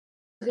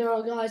What's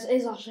going on, guys?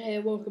 It's Asher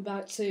here. Welcome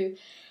back to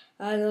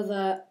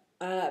another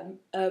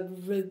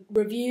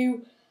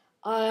review.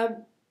 Um,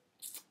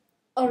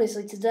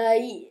 Honestly,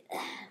 today,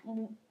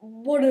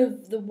 one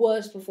of the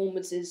worst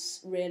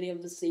performances really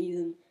of the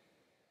season,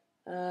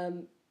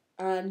 um,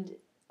 and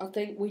I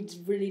think we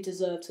really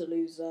deserved to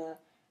lose there,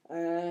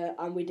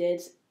 and we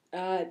did.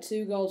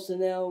 2 goals to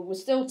nil. We're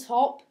still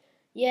top.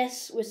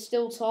 Yes, we're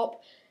still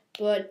top,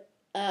 but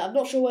I'm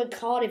not sure when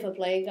Cardiff are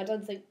playing. I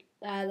don't think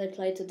they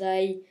play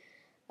today.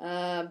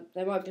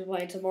 They might be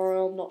playing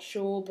tomorrow. I'm not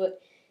sure,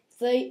 but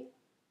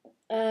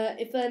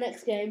if their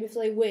next game, if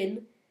they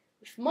win,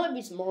 which might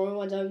be tomorrow,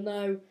 I don't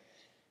know.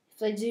 If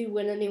they do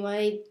win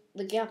anyway,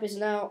 the gap is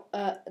now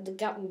the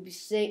gap will be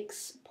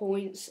 6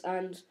 points,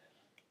 and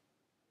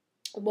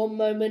at one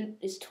moment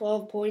it's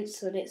 12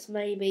 points, and it's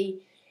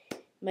maybe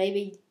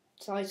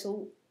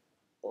title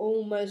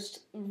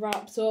almost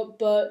wrapped up,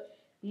 but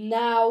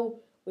now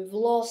we've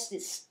lost.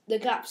 It's the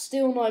gap's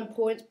still 9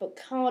 points, but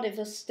Cardiff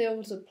are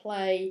still to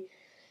play.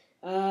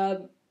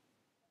 Um,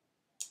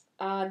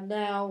 and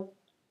now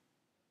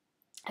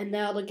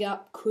the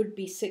gap could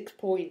be 6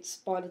 points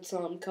by the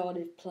time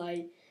Cardiff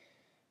play,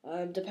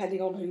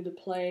 depending on who they're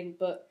playing.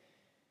 But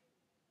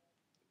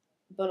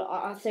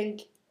I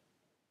think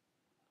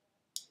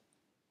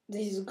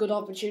this is a good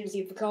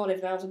opportunity for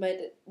Cardiff now to make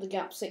the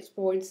gap 6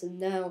 points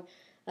and now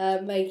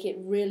make it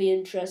really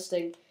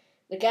interesting.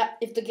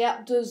 If the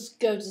gap does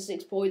go to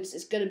 6 points,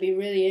 it's going to be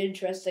really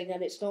interesting,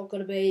 and it's not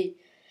going to be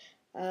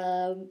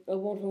a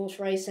one-horse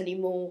race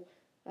anymore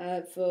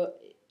for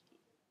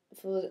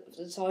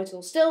the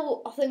title.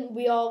 Still, I think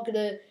we are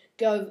gonna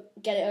go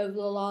get it over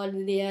the line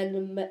in the end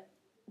and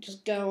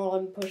just go on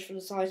and push for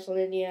the title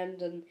in the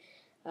end and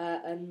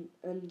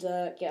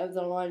get over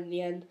the line in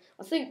the end.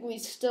 I think we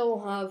still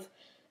have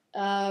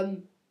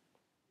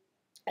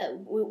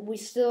we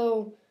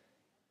still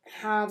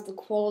have the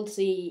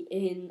quality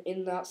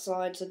in that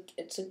side to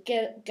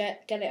get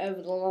it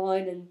over the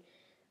line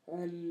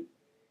and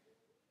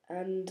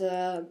and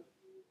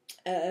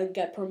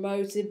get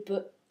promoted,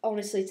 but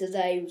honestly,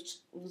 today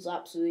was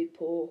absolutely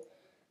poor.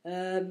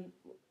 Um,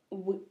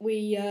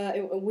 we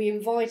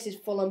invited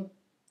Fulham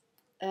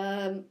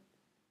to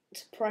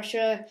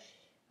pressure.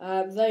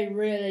 They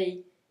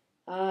really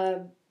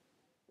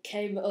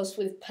came at us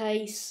with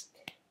pace.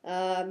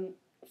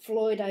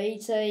 Floyd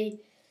Aite,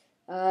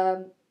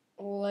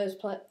 all those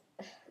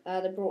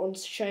they brought on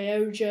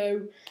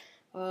Sheojo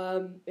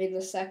in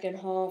the second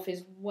half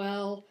as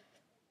well.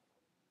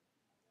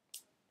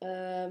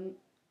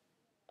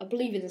 I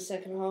believe in the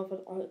second half.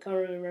 I can't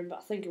really remember.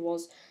 I think it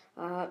was.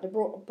 They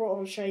brought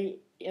on Sheojo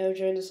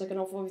in the second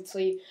half.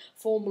 Obviously,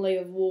 formerly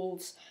of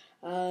Wolves,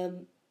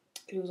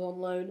 he was on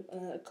loan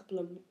a couple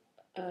of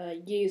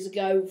years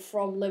ago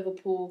from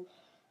Liverpool.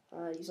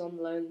 He's on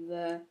loan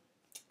there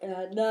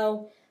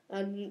now,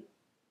 and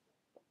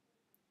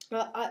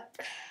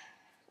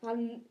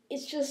and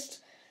it's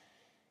just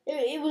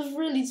it was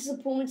really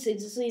disappointing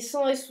to see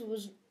Saiss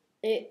was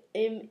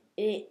in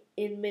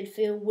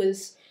midfield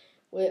was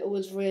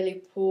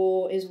really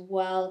poor as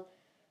well.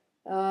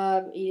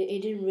 He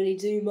didn't really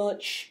do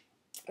much.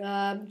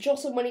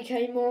 Jota, when he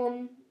came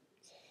on,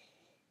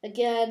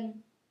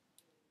 again,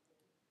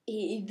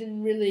 he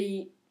didn't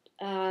really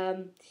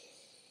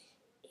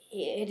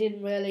he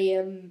didn't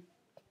really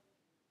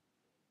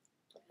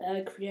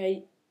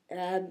create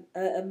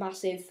a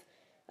massive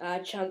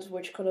chance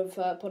which could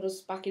have put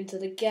us back into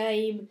the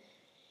game.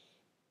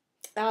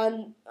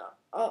 And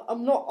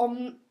I'm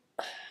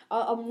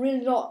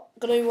really not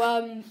going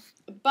to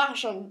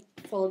bash on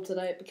Fulham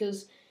today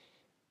because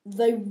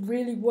they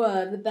really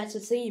were the better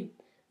team.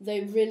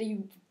 They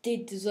really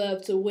did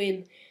deserve to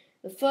win.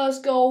 The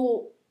first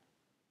goal,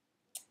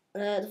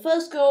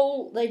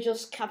 they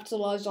just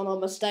capitalised on our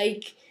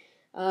mistake.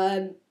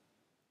 Good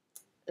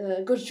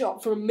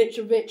shot from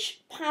Mitrovic,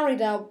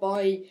 parried out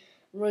by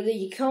Ruddy.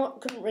 He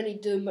couldn't really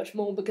do much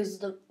more because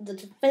the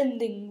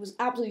defending was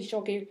absolutely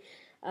shocking.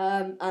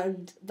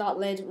 And that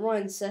led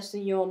Ryan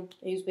Sessegnon,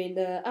 who's been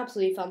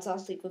absolutely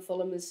fantastic for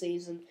Fulham this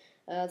season.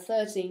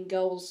 13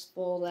 goals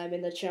for them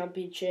in the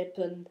Championship,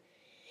 and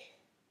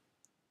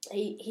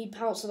he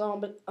pounced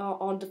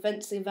on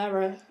defensive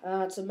error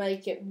to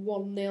make it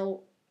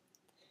 1-0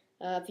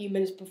 a few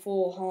minutes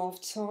before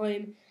half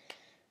time.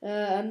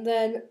 And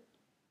then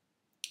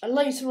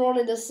later on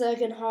in the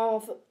second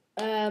half,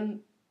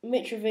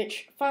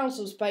 Mitrovic found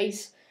some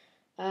space,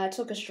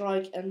 took a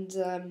strike,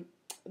 and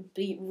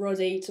beat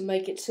Ruddy to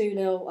make it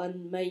 2-0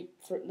 and make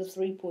the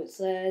 3 points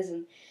theirs.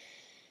 And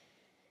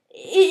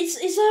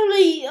it's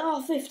only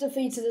our fifth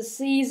defeat of the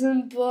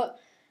season, but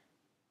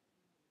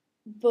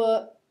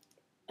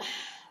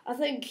I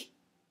think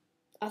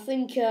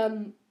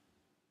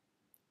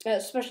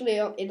especially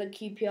in the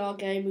QPR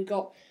game, we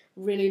got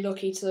really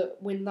lucky to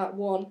win that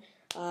one.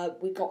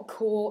 We got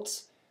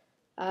caught.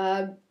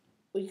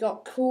 We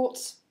got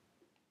caught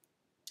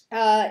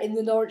in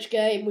the Norwich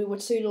game. We were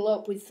 2-0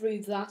 up. We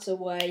threw that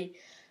away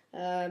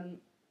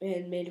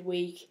in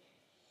midweek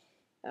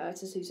to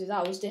 2-2.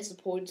 That was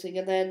disappointing.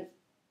 And then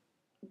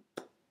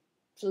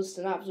just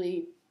an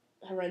absolutely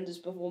horrendous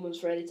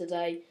performance really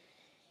today.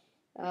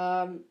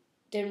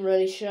 Didn't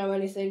really show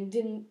anything.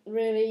 Didn't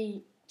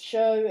really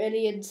show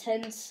any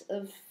intent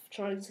of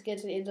trying to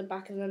get it in the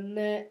back of the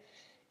net.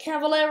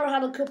 Cavallero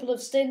had a couple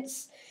of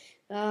stints,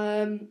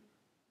 but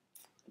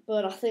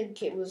I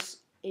think it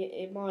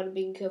might have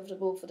been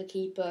comfortable for the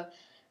keeper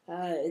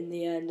in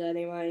the end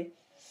anyway.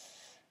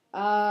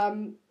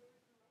 Afobe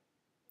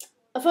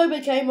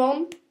came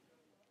on.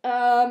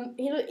 When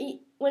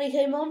he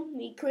came on,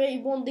 he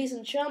created one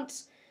decent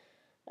chance.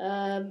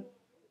 And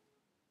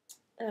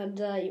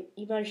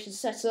he managed to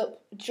set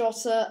up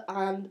Jota,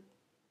 and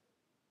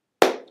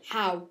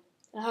how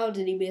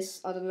did he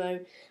miss? I don't know.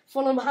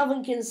 Fulham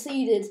haven't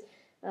conceded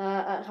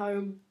at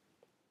home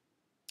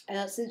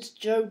since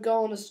Joe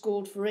Garner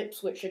scored for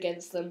Ipswich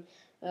against them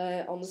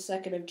on the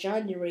 2nd of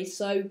January.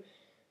 So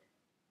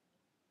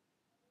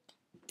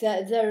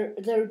they're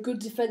a good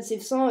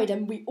defensive side,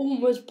 and we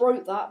almost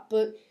broke that,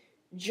 but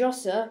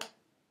Jota,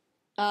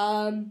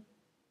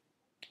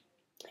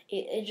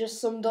 it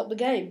just summed up the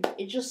game.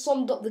 It just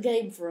summed up the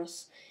game for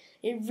us.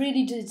 It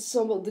really did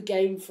sum up the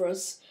game for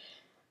us.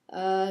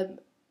 And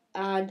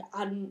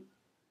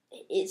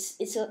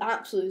it's an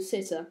absolute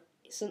sitter.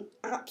 It's an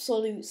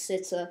absolute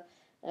sitter.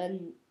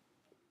 And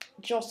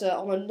Jota,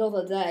 on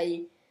another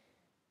day,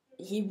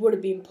 he would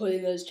have been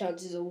putting those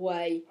chances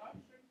away.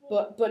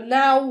 But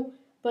now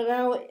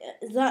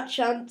that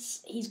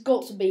chance, he's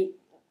got to be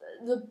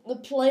the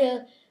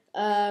player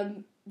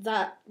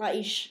that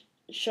he's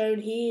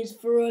shown he is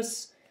for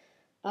us.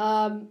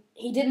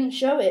 He didn't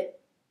show it.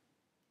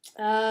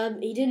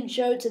 He didn't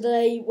show it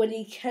today when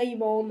he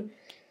came on.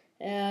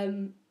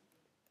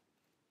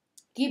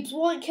 Gibbs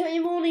White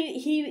came on.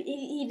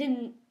 He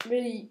didn't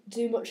really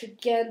do much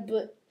again,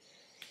 but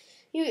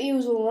he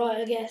was all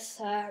right, I guess.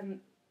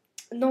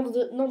 None of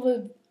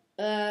the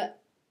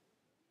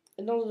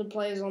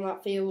players on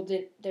that field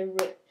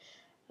didn't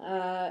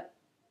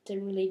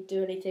really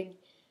do anything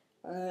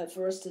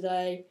for us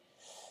today.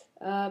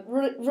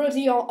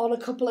 Ruddy on a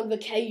couple of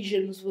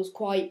occasions was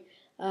quite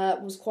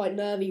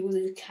nervy with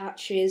his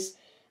catches.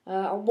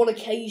 On one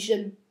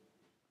occasion,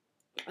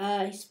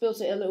 he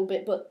spilt it a little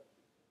bit, but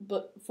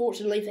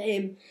fortunately for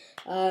him,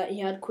 he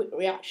had quick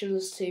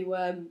reactions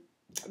to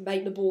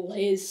make the ball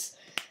his.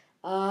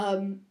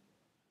 And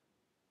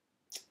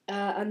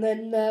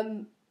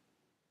then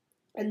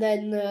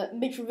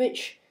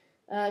Mitrovic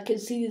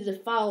conceded a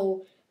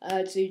foul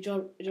to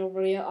John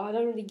Ruddy. I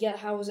don't really get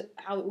how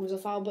it was a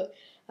foul, but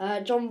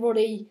John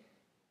Ruddy,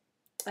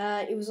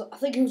 I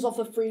think it was off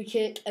a free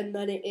kick, and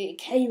then it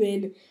came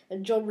in,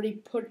 and John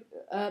Ruddy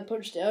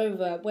punched it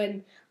over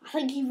when I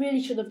think he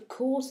really should have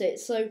caught it.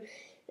 So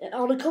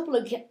on a couple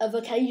of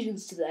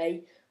occasions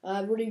today,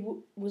 Ruddy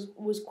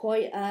was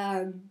quite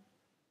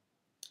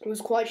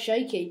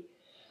shaky.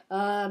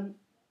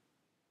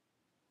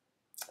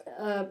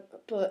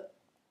 But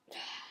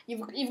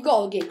you've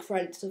got to give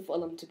credit to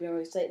Fulham, to be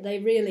honest. They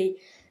really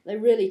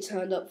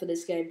turned up for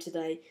this game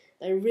today.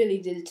 They really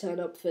did turn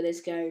up for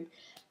this game,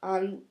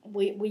 and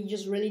we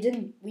just really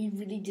didn't. We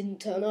really didn't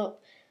turn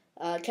up.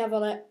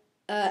 Cavalier,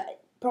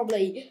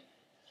 probably,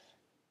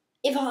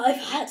 if I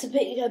had to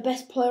pick a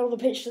best player on the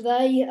pitch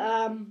today,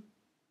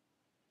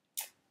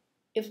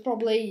 it's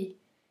probably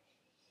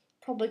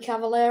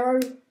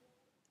Cavallero.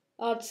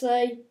 I'd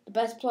say the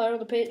best player on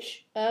the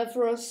pitch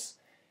for us.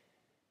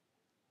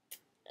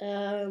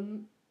 That's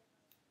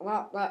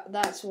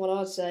what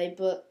I'd say,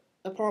 but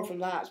apart from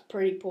that, it's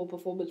pretty poor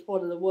performance.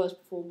 One of the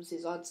worst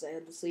performances I'd say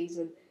of the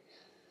season.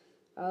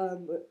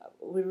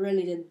 We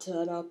really didn't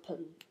turn up,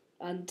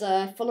 and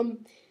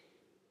Fulham.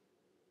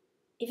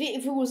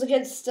 If it was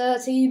against a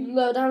team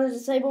lower down in the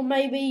table,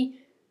 maybe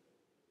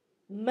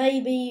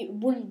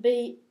wouldn't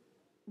be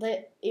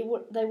they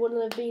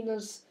wouldn't have been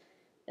as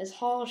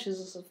harsh as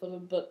us at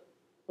Fulham, but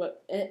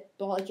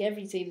like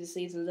every team this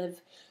season,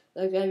 they've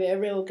gave it a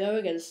real go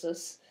against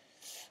us.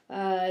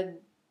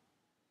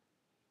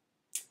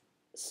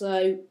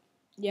 So,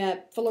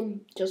 yeah,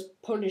 Fulham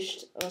just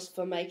punished us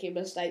for making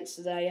mistakes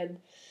today, and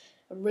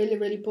a really,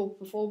 really poor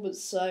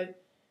performance. So,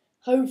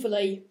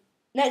 hopefully,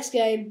 next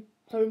game,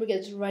 home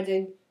against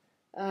Reading,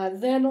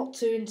 they're not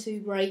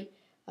too great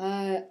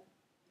in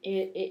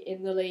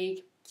the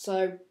league.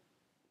 So,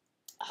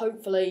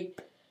 hopefully,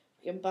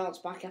 we can bounce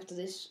back after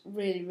this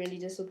really, really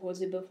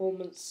disappointing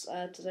performance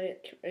today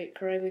at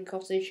Craven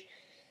Cottage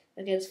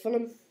against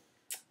Fulham.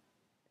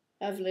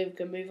 Hopefully we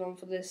can move on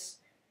for this.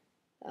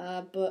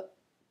 But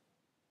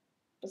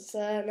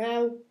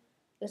now,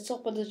 the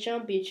top of the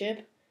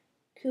Championship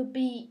could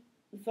be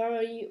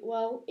very,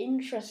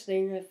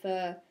 interesting if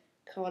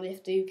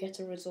Cardiff do get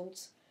a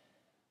result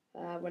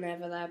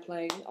whenever they're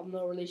playing. I'm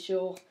not really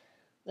sure.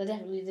 They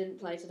definitely didn't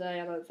play today,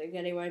 I don't think,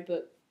 anyway,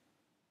 but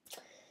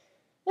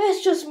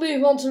let's just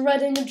move on to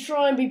Reading and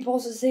try and be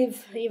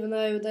positive, even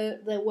though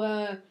there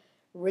were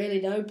really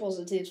no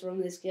positives from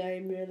this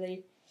game,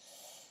 really.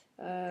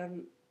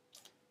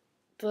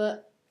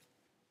 But,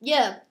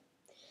 yeah,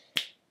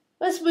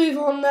 let's move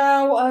on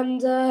now,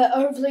 and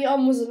hopefully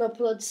onwards and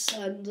upwards,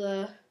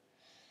 and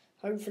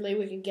hopefully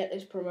we can get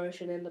this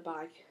promotion in the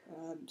bag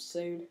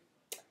soon.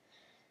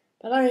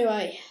 But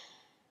anyway,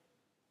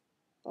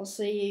 I'll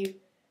see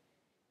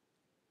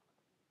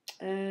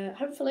you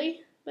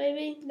hopefully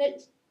maybe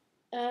next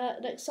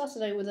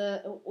Saturday with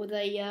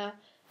a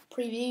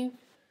preview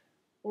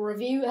or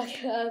review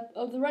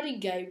of the running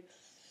game.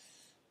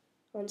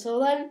 Until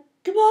then,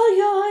 goodbye,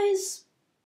 guys.